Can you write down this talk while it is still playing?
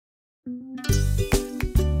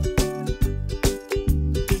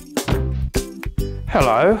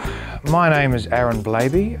Hello, my name is Aaron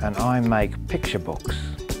Blaby and I make picture books,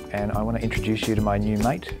 and I want to introduce you to my new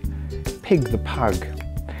mate, Pig the Pug.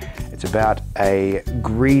 It's about a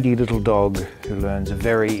greedy little dog who learns a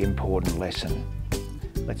very important lesson.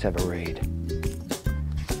 Let's have a read.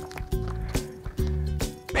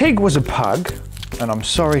 Pig was a pug, and I'm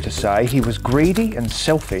sorry to say he was greedy and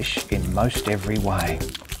selfish in most every way.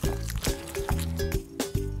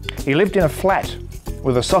 He lived in a flat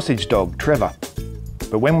with a sausage dog, Trevor.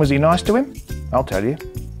 But when was he nice to him? I'll tell you,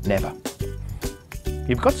 never.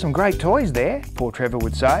 You've got some great toys there, poor Trevor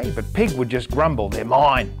would say, but Pig would just grumble, they're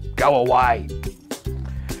mine, go away.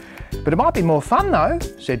 But it might be more fun though,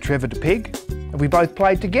 said Trevor to Pig, if we both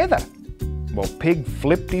played together. Well, Pig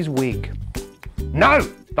flipped his wig. No,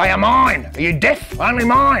 they are mine. Are you deaf? Only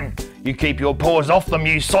mine. You keep your paws off them,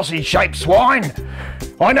 you sausage-shaped swine.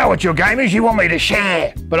 I know what your game is, you want me to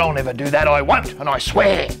share, but I'll never do that, I won't, and I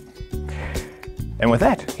swear. And with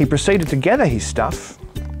that, he proceeded to gather his stuff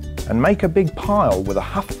and make a big pile with a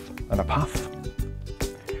huff and a puff.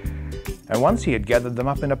 And once he had gathered them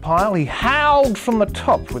up in a pile, he howled from the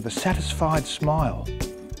top with a satisfied smile.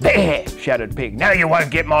 There, shouted Pig, now you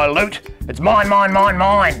won't get my loot. It's mine, mine, mine,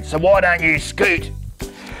 mine, so why don't you scoot?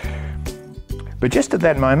 But just at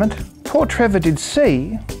that moment, poor Trevor did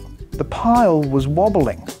see the pile was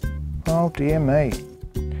wobbling. Oh dear me.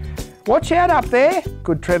 Watch out up there,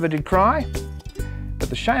 good Trevor did cry. But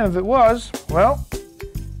the shame of it was, well,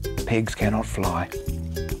 pigs cannot fly.